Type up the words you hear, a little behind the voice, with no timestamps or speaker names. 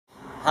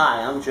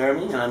Hi, I'm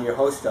Jeremy, and I'm your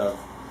host of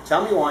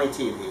Tell Me Wine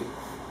TV.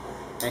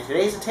 And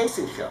today's a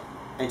tasting show.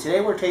 And today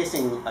we're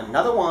tasting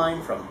another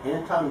wine from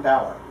Anton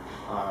Bauer,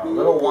 our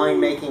little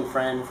winemaking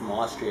friend from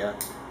Austria.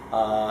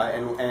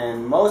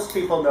 And most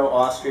people know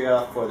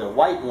Austria for their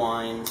white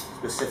wines,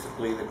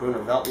 specifically the Gruner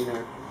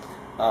Veltliner.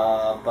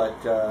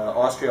 But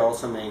Austria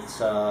also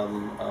makes a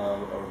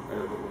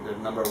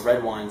number of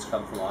red wines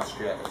come from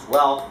Austria as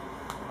well.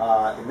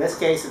 In this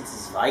case,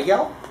 it's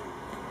Zweigelt.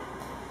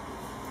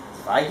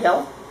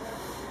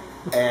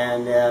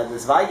 And the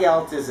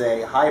Zweigelt is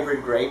a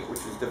hybrid grape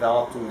which was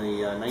developed in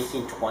the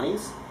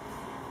 1920s.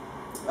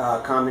 A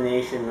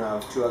combination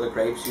of two other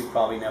grapes you've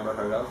probably never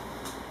heard of.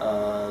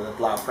 The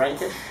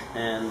Blaufränkisch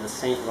and the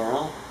Saint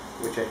Laurent,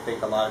 which I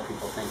think a lot of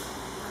people think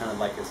kind of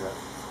like is a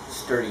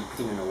sturdy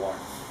Pinot Noir.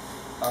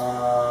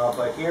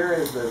 But here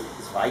is the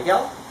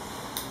Zweigelt,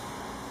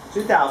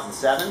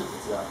 2007.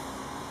 It's a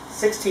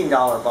 $16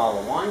 bottle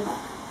of wine.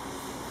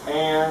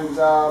 And,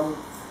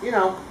 you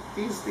know,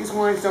 these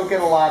wines don't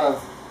get a lot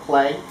of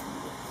play.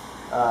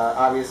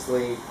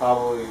 Obviously,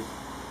 probably,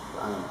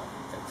 I don't know,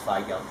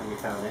 Zweigelt can be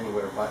found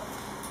anywhere, but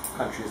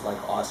countries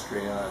like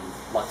Austria and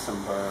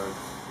Luxembourg,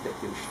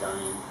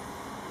 Liechtenstein,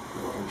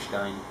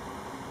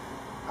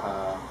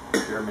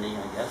 Germany,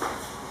 I guess.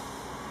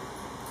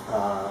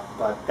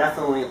 But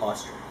definitely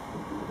Austria,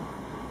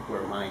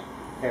 where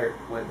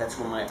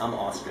I'm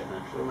Austrian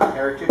actually. My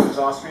heritage is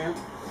Austrian.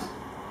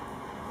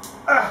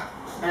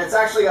 And it's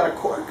actually got a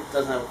cork. It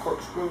doesn't have a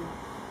corkscrew.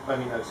 A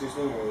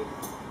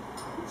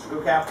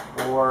screw cap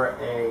or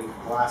a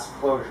glass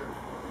closure.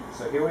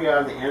 So here we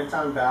have the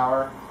Anton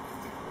Bauer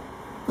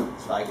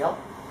Zweigelt.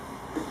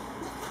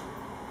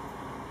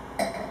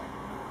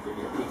 Give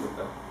you a peek at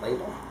the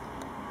label.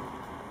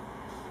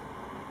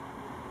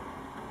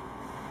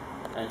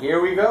 And here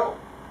we go.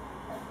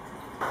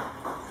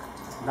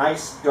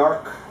 Nice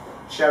dark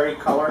cherry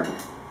color.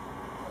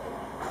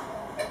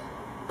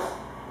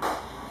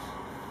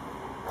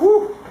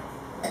 Whew!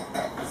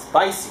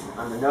 Spicy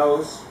on the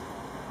nose.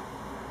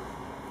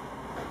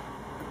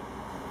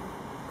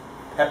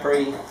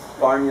 Peppery,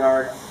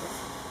 barnyard.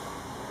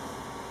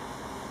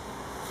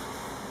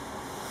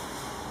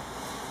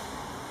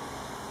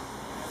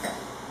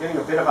 Getting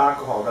a bit of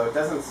alcohol, though it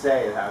doesn't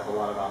say it has a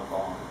lot of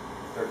alcohol.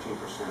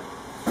 13%.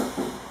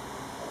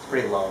 It's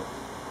pretty low.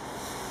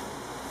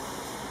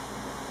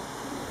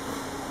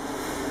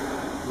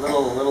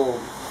 Little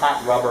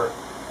hot rubber,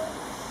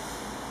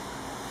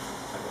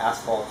 like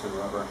asphalt and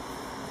rubber.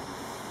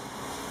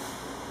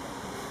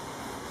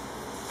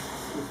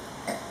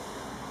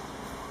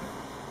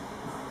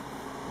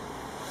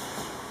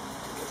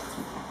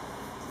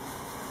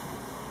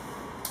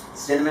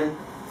 Cinnamon.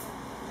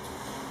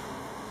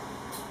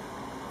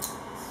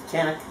 It's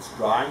tannic, it's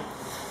dry.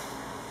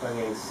 So I'm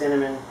getting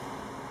cinnamon.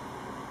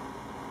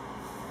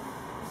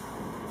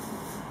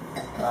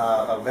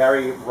 A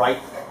very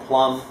ripe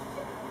plum,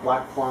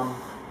 black plum.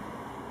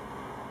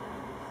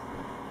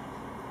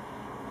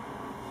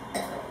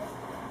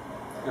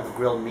 And a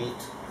grilled meat.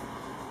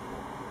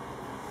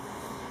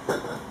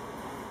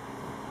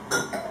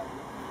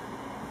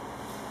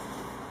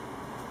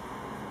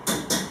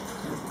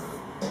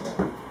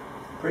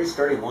 Pretty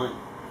sturdy wine.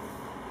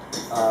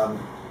 The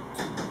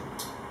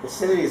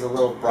acidity is a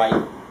little bright.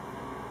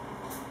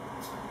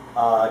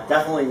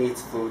 Definitely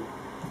needs food.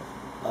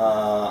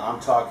 I'm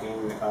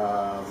talking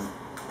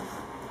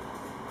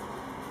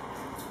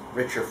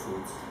richer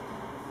foods.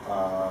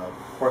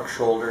 Pork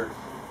shoulder,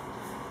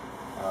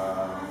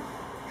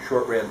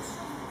 short ribs,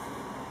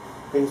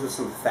 things with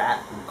some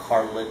fat and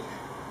cartilage.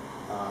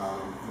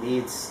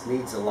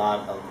 Needs a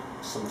lot of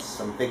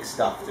some big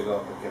stuff to go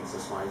up against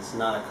this wine. It's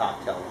not a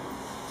cocktail wine.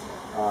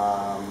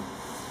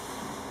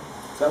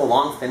 It's got a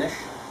long finish.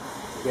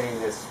 We're getting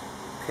this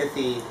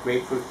pithy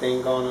grapefruit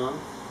thing going on,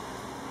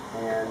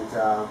 and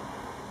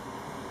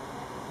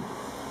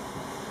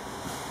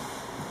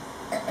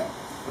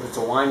but it's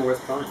a wine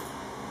worth trying.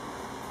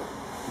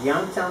 The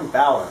Anton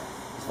Bauer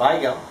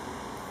Zweigelt,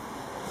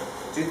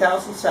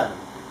 2007,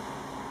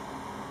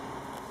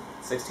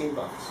 $16.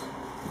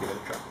 Give it a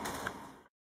try.